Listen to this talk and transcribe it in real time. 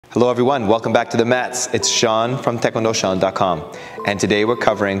Hello everyone, welcome back to the mats. It's Sean from taekwondosean.com, and today we're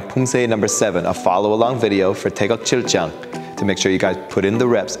covering Poomsae number 7, a follow-along video for Taegeuk Jang to make sure you guys put in the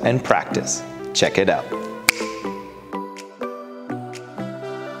reps and practice. Check it out.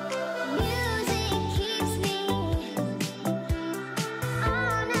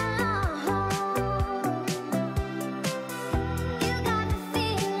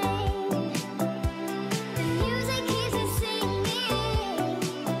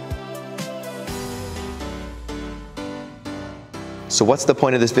 So what's the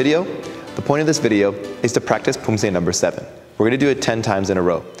point of this video? The point of this video is to practice Poomsae number 7. We're going to do it 10 times in a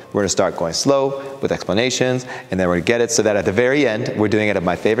row. We're going to start going slow with explanations, and then we're going to get it so that at the very end, we're doing it at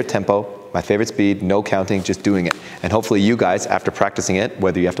my favorite tempo, my favorite speed, no counting, just doing it. And hopefully you guys, after practicing it,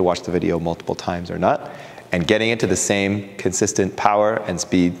 whether you have to watch the video multiple times or not, and getting it to the same consistent power and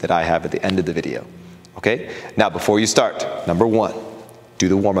speed that I have at the end of the video. Okay? Now before you start, number 1, do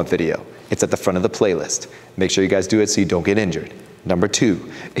the warm-up video. It's at the front of the playlist. Make sure you guys do it so you don't get injured. Number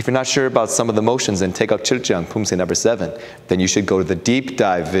 2, if you're not sure about some of the motions in Taegeuk Jang, Poomsae number 7, then you should go to the deep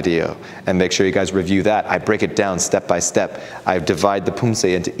dive video and make sure you guys review that. I break it down step by step. I divide the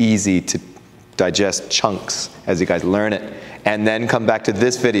Poomsae into easy to digest chunks as you guys learn it. And then come back to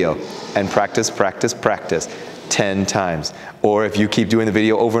this video and practice, practice, practice 10 times. Or if you keep doing the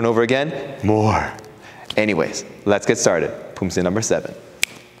video over and over again, more. Anyways, let's get started. Poomsae number 7.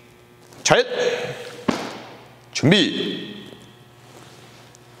 차렷! 준비!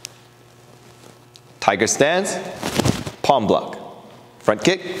 Tiger stance, palm block. Front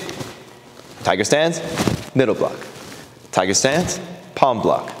kick, tiger stance, middle block. Tiger stance, palm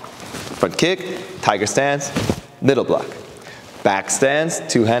block. Front kick, tiger stance, middle block. Back stance,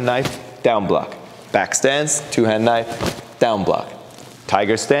 two-hand knife, down block. Back stance, two-hand knife, down block.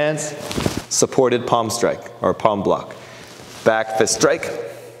 Tiger stance, supported palm strike, or palm block. Back fist strike,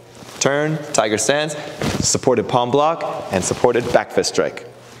 turn, tiger stance, supported palm block, and supported back fist strike.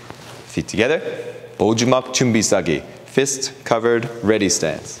 Feet together. 보주막 준비싸기, fist covered ready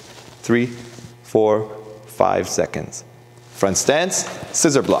stance. 3, 4, 5 seconds. Front stance,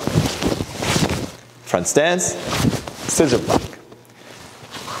 scissor block. Front stance, scissor block.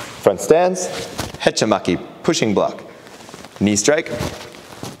 Front stance, hechamaki, pushing block. Knee strike,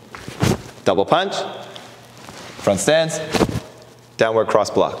 double punch. Front stance, downward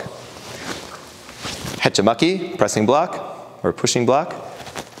cross block. Hechamaki, pressing block or pushing block.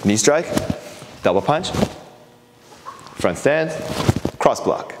 Knee strike, double punch, front stance, cross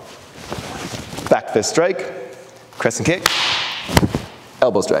block, back fist strike, crescent kick,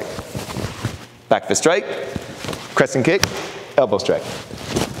 elbow strike, back fist strike, crescent kick, elbow strike,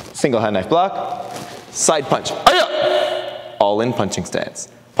 single hand knife block, side punch, all in punching stance.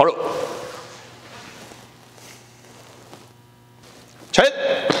 바로 차렷!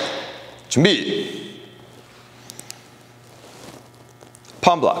 준비!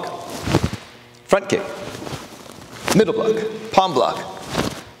 Palm block. Front kick, middle block, palm block,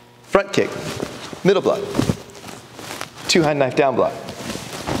 front kick, middle block, two-hand knife down block,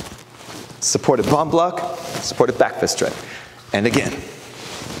 supported palm block, supported back fist strike, and again,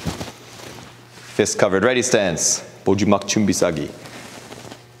 fist covered ready stance, 보주막 준비싸기,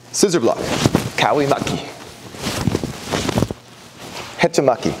 scissor block, 가위막기,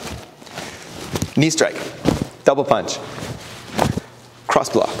 hechamaki, knee strike, double punch, cross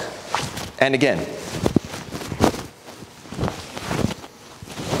block. And again,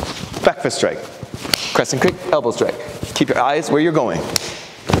 back fist strike, crescent kick, elbow strike. Keep your eyes where you're going.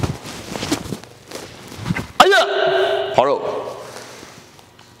 바로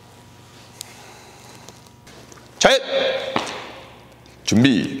차렷!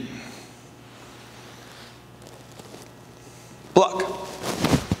 준비. Block,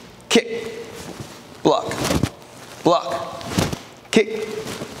 kick, block, block, kick,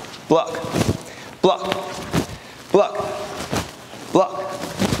 block, block, block, block,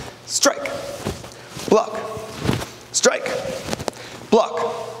 strike, block, strike, block,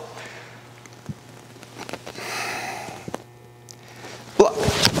 block,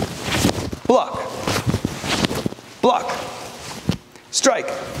 block, block, strike,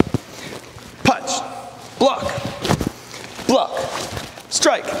 punch, block, block,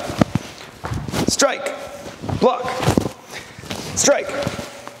 strike, strike, block, strike,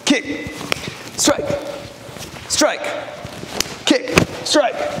 kick, strike, strike, kick,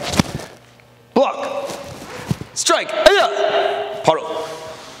 strike, block, strike, 바로.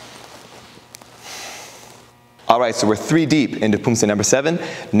 All right, so we're 3 deep into Poomsae number 7.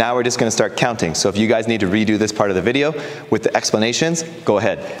 Now we're just going to start counting. So if you guys need to redo this part of the video with the explanations, go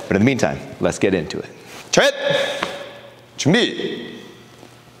ahead. But in the meantime, let's get into it. 차렷! 준비!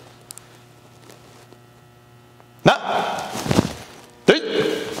 하나,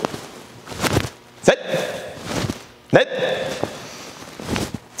 둘, 셋, 넷,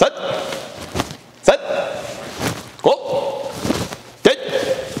 셋, 셋, 고, 넷,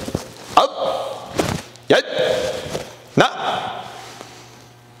 아홉, 열, 하나,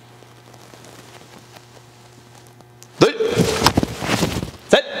 둘,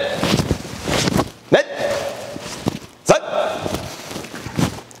 셋, 넷, 셋,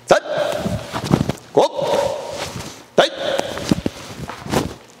 셋, 고, 넷,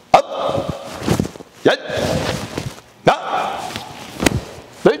 아홉, 열, 하나,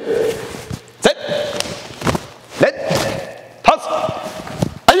 둘, 셋, 넷, 다섯,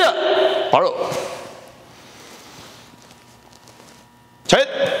 아니야! 바로 셋,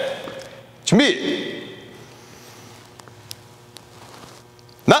 준비.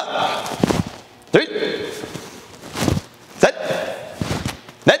 하나, 둘, 셋,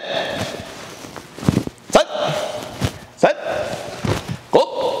 넷, 셋, 셋,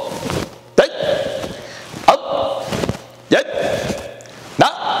 고, 넷, 아홉, 열,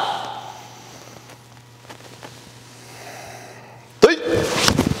 하나, 둘,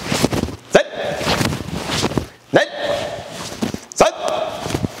 셋, 넷, 셋,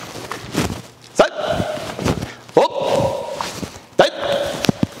 셋, 고, 넷,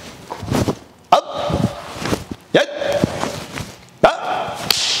 아홉, 열, 하나,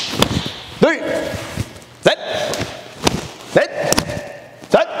 둘, 셋, 넷,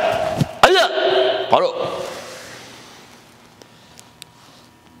 셋, 아니야! 바로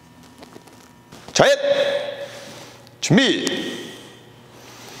셋, 준비.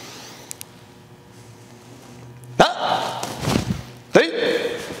 하나,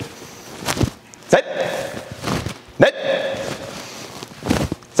 둘, 셋, 넷,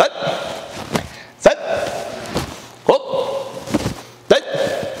 셋, 셋, 고, 넷,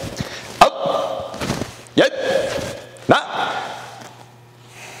 아홉, 열, 하나,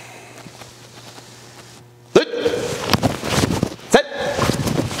 둘, 셋,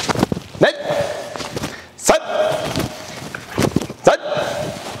 넷, 셋, 셋,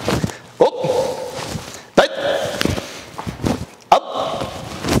 고, 넷, 아홉,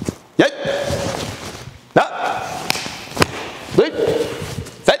 열, 하나, 둘,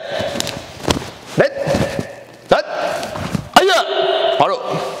 셋, 넷, 셋, 아니야! 바로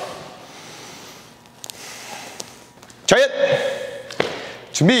셋,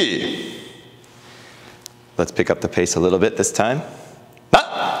 준비. Let's pick up the pace a little bit this time.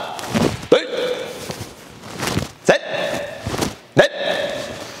 하나, 둘, 셋, 넷,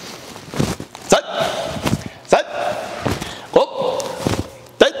 셋, 셋, 고,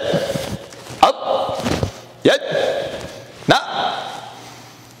 넷, 아홉, 열, 하나,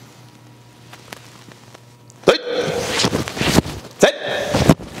 둘, 셋,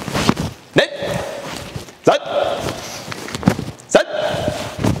 넷, 셋, 셋,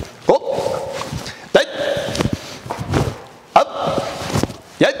 고, 넷, 아홉,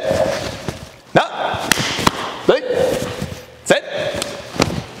 열, 하나, 둘, 셋,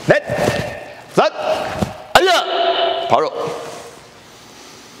 넷, 셋, 아니야! 바로.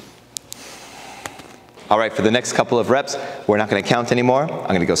 All right, for the next couple of reps, we're not going to count anymore. I'm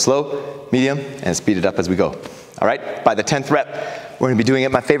going to go slow, medium, and speed it up as we go. All right, by the 10th rep, we're going to be doing it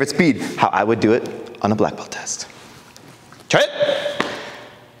at my favorite speed, how I would do it on a black belt test. 셋,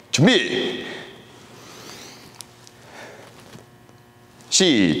 준비,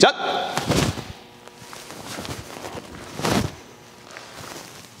 시작.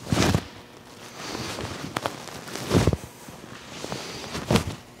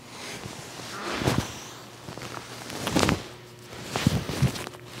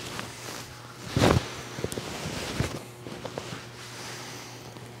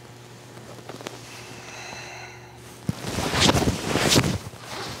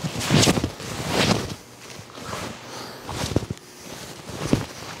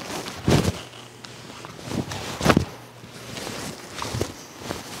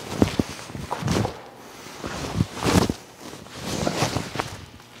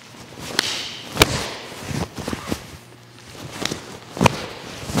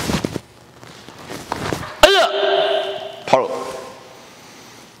 바로.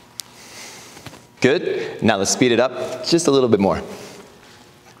 Good. Now let's speed it up just a little bit more.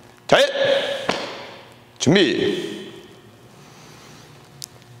 셋, 준비,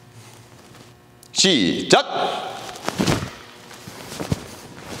 시작.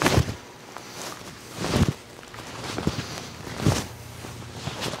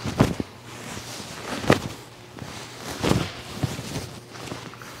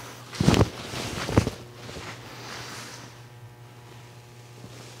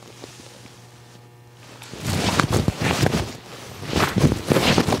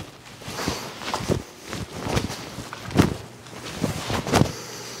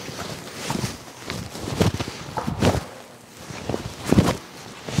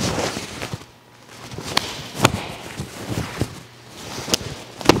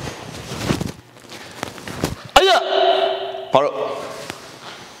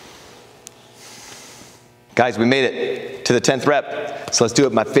 Guys, we made it to the 10th rep. So let's do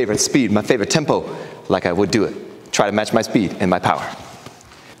it my favorite speed, my favorite tempo, like I would do it. Try to match my speed and my power.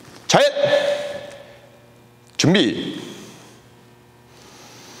 Try it. 준비.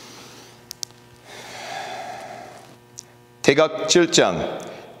 태극 출정.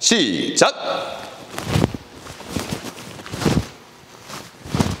 시작.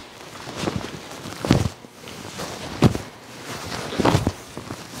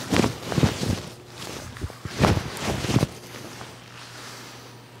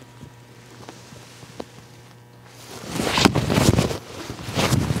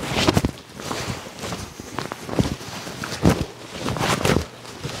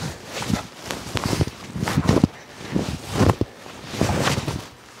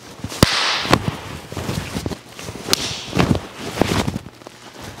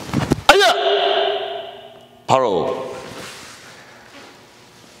 바로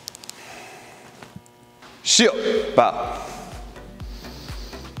쉬어 봐.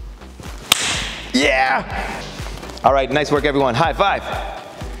 Yeah! All right, nice work everyone. High five.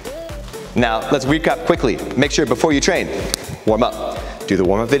 Now let's recap quickly. Make sure before you train, warm up. Do the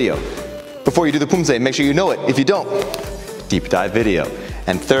warm up video. Before you do the Poomsae, make sure you know it. If you don't, deep dive video.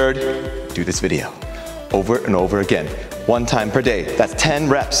 And third, do this video over and over again. 1 time per day. That's 10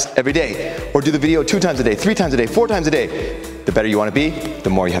 reps every day. Or do the video 2 times a day, 3 times a day, 4 times a day. The better you want to be, the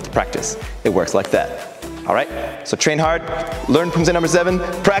more you have to practice. It works like that. All right? So train hard, learn Poomsae number 7,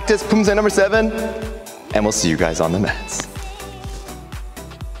 practice Poomsae number 7, and we'll see you guys on the mats.